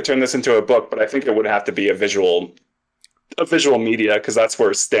 maybe I could turn this into a book, but I think it would have to be a visual media, because that's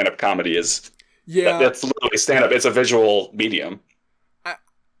where stand-up comedy is. Yeah. That's literally stand-up. It's a visual medium.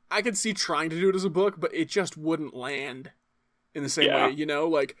 I could see trying to do it as a book, but it just wouldn't land in the same way, you know?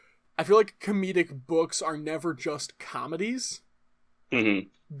 Like, I feel like comedic books are never just comedies. Mm-hmm.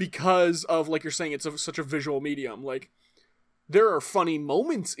 Because of, like you're saying, it's such a visual medium. Like, there are funny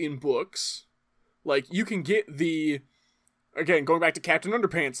moments in books. Like, you can get again, going back to Captain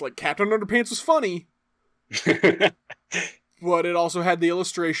Underpants, like, Captain Underpants was funny. But it also had the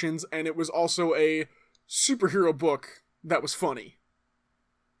illustrations, and it was also a superhero book that was funny.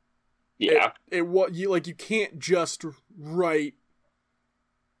 Yeah. You can't just write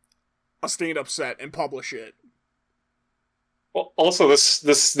a stand-up set and publish it. Well, also,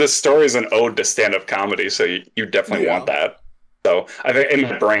 this story is an ode to stand-up comedy, so you definitely want that. So I think in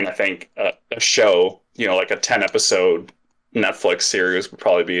my brain, I think a show, like a 10-episode Netflix series would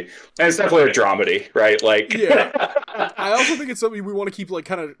probably be, and it's definitely a dramedy, right? Like, yeah. I also think it's something we want to keep like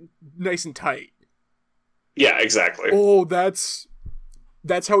kind of nice and tight. Yeah, exactly. Oh, that's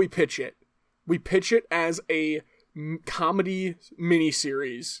how we pitch it. We pitch it as a comedy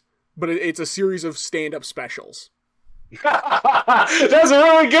miniseries, but it's a series of stand-up specials. That's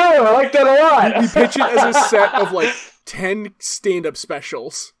really good. I like that a lot. We pitch it as a set of like 10 stand-up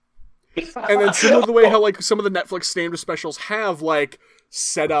specials. And then similar to the way how like some of the Netflix stand-up specials have like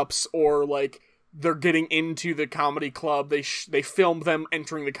setups, or like they're getting into the comedy club, they film them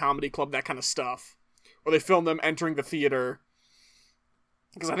entering the comedy club, that kind of stuff. Or they film them entering the theater.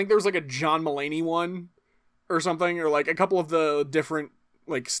 Because I think there was like a John Mulaney one or something, or like a couple of the different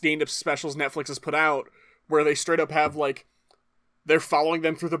like stand-up specials Netflix has put out, where they straight up have, like, they're following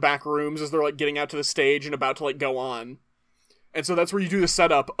them through the back rooms as they're, like, getting out to the stage and about to, like, go on. And so that's where you do the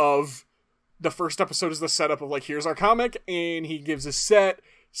setup of, the first episode is the setup of, like, here's our comic, and he gives his set,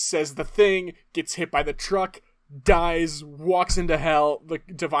 says the thing, gets hit by the truck, dies, walks into hell, the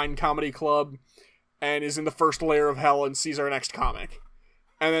Divine Comedy Club, and is in the first layer of hell and sees our next comic.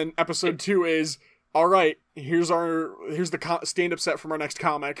 And then episode 2 is, alright, here's the stand-up set from our next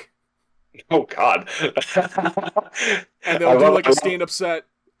comic. Oh, God. And they'll do, like, a stand-up set,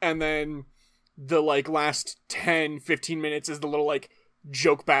 and then the, like, last 10, 15 minutes is the little, like,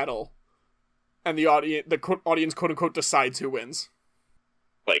 joke battle. And the audience, quote-unquote, decides who wins.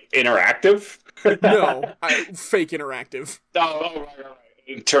 Like, interactive? No, fake interactive. Oh, right.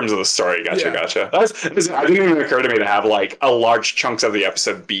 In terms of the story, gotcha. It didn't even occur to me to have, like, a large chunks of the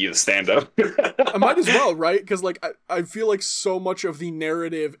episode be the stand-up. I might as well, right? Because, like, I feel like so much of the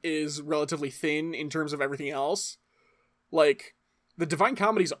narrative is relatively thin in terms of everything else. Like, the Divine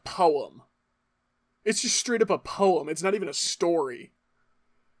Comedy's a poem. It's just straight up a poem. It's not even a story.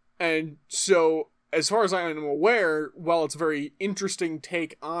 And so, as far as I am aware, while it's a very interesting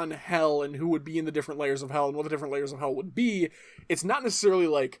take on hell and who would be in the different layers of hell and what the different layers of hell would be, it's not necessarily,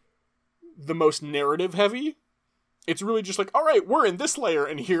 like, the most narrative heavy. It's really just like, alright, we're in this layer,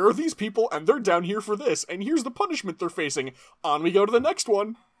 and here are these people, and they're down here for this, and here's the punishment they're facing. On we go to the next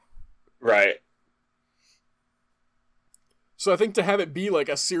one. Right. So I think to have it be, like,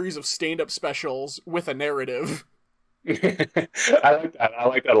 a series of stand-up specials with a narrative. I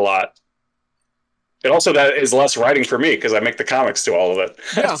like that a lot. It also that is less writing for me because I make the comics to all of it.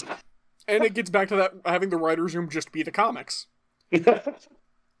 Yeah. And it gets back to that having the writer's room just be the comics.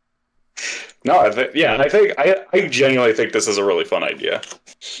 No, I genuinely think this is a really fun idea.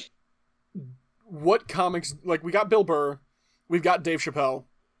 What comics, like, we got Bill Burr, we've got Dave Chappelle.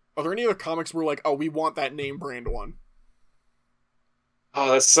 Are there any other comics where, like, oh, we want that name brand one?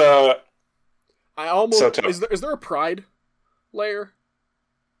 Oh, that's I almost, so tough. is there a Pride layer?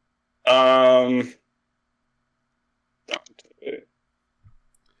 Um.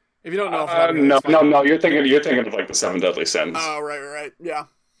 If you don't know, if No. You're thinking of like the Seven Deadly Sins. Oh, right. Yeah.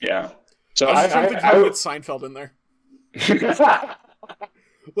 Yeah. So I was trying to think how to get Seinfeld in there.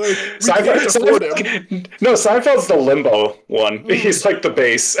 Like, we can't afford him. No, Seinfeld's the limbo one. He's like the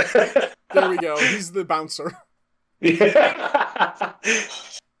base. There we go. He's the bouncer. Yeah.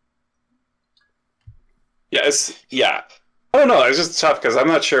 Yeah. I don't know. It's just tough because I'm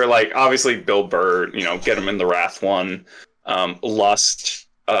not sure. Like, obviously, Bill Burr, get him in the Wrath one. Lust.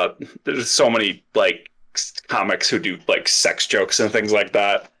 There's so many like comics who do like sex jokes and things like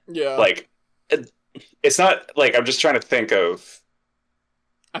that. Yeah. Like, it's not like I'm just trying to think of.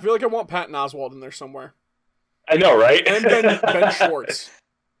 I feel like I want Patton Oswalt in there somewhere. I know, right? And Ben Schwartz.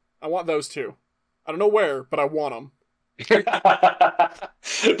 I want those two. I don't know where, but I want them.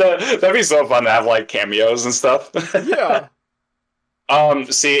 That'd be so fun to have like cameos and stuff. Yeah.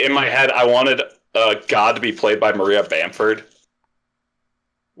 See, in my head, I wanted God to be played by Maria Bamford.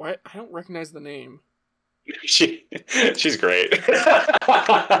 Why? I don't recognize the name. She's great.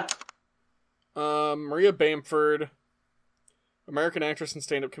 Maria Bamford, American actress and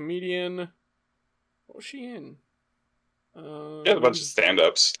stand-up comedian. What was she in? Yeah, a bunch of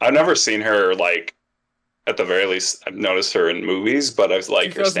stand-ups. I've never seen her like. At the very least, I've noticed her in movies, but I've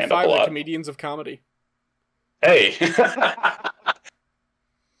liked her stand-up a lot. The Comedians of Comedy. Hey.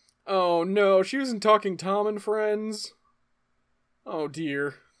 Oh no, she was in Talking Tom and Friends. Oh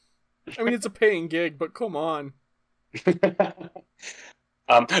dear. I mean, it's a paying gig, but come on. No,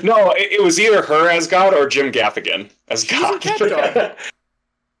 it was either her as God or Jim Gaffigan as God. She was in Cat Dog.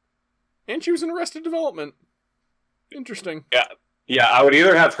 And she was in Arrested Development. Interesting. Yeah, I would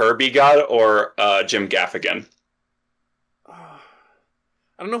either have her be God or Jim Gaffigan. I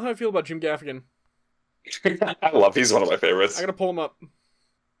don't know how I feel about Jim Gaffigan. He's one of my favorites. I gotta pull him up.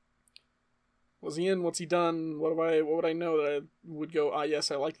 Was he in? What's he done? What would I know that I would go,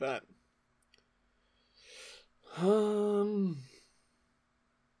 yes, I like that.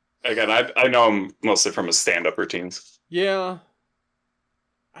 Again, I know him mostly from his stand-up routines. Yeah.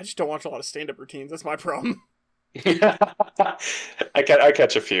 I just don't watch a lot of stand-up routines. That's my problem. I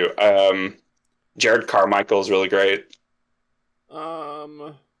catch a few. Jared Carmichael is really great.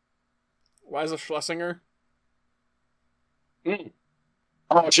 Liza Schlesinger.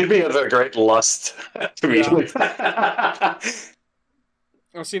 Oh, she'd be the great Lust comedian. Yeah.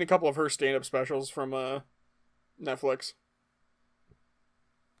 I've seen a couple of her stand-up specials from Netflix.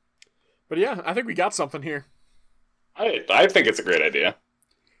 But yeah, I think we got something here. I think it's a great idea.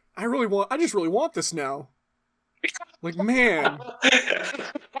 I just really want this now. Like, man,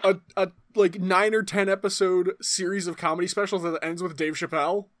 a like 9 or 10 episode series of comedy specials that ends with Dave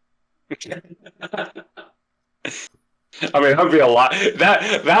Chappelle. I mean, that would be a lot. That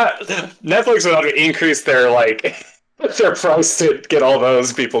Netflix would have to increase their their price to get all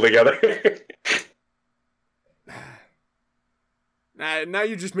those people together. Now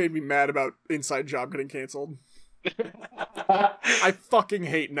you just made me mad about Inside Job getting canceled. I fucking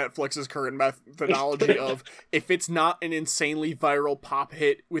hate Netflix's current methodology of, if it's not an insanely viral pop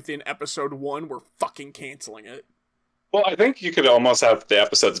hit within episode 1, we're fucking canceling it. Well, I think you could almost have the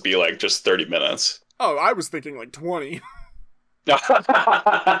episodes be like just 30 minutes. Oh, I was thinking like 20. Like,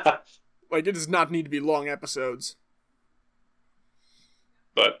 it does not need to be long episodes.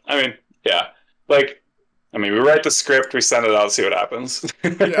 But, I mean, yeah. We write the script, we send it out, see what happens.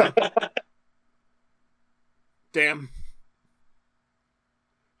 Yeah. Damn.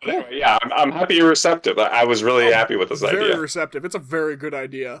 Anyway, yeah, I'm happy you're receptive. I was really happy with this idea. Very receptive. It's a very good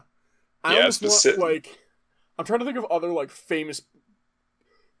idea. I almost want, I'm trying to think of other, famous...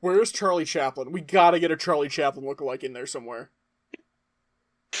 Where's Charlie Chaplin? We gotta get a Charlie Chaplin lookalike in there somewhere.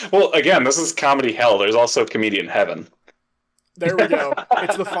 Well, again, this is comedy hell. There's also comedian heaven. There we go.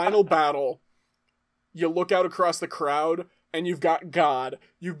 It's the final battle. You look out across the crowd, and you've got God.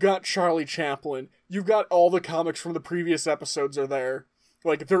 You've got Charlie Chaplin. You've got all the comics from the previous episodes are there.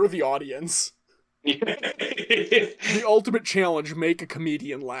 They're the audience. The ultimate challenge, make a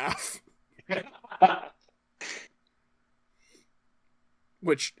comedian laugh.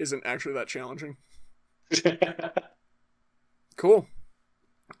 Which isn't actually that challenging. Cool.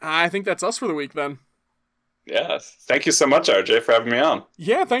 I think that's us for the week, then. Yeah, thank you so much, RJ, for having me on.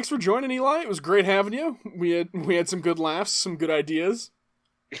 Yeah, thanks for joining, Eli. It was great having you. We had some good laughs, some good ideas.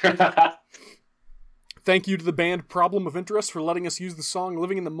 Thank you to the band Problem of Interest for letting us use the song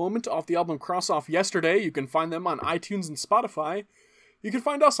Living in the Moment off the album Cross Off Yesterday. You can find them on iTunes and Spotify. You can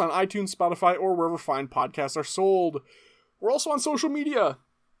find us on iTunes, Spotify, or wherever fine podcasts are sold. We're also on social media.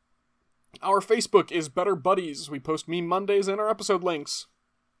 Our Facebook is Better Buddies. We post Meme Mondays and our episode links.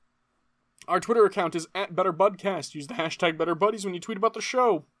 Our Twitter account is @BetterBudcast. Use the hashtag BetterBuddies when you tweet about the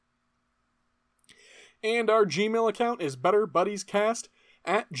show. And our Gmail account is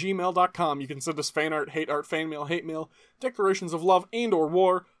BetterBuddiesCast@gmail.com. You can send us fan art, fan mail, hate mail, declarations of love and or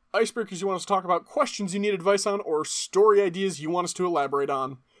war, icebreakers you want us to talk about, questions you need advice on, or story ideas you want us to elaborate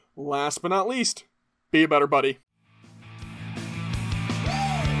on. Last but not least, be a better buddy.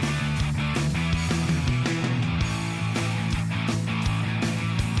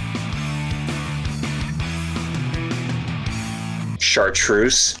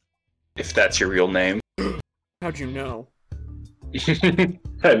 Chartreuse, if that's your real name. How'd you know?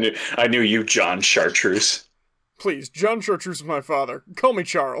 I knew you, John Chartreuse. Please, John Chartreuse is my father. Call me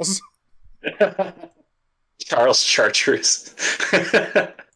Charles. Charles Chartreuse.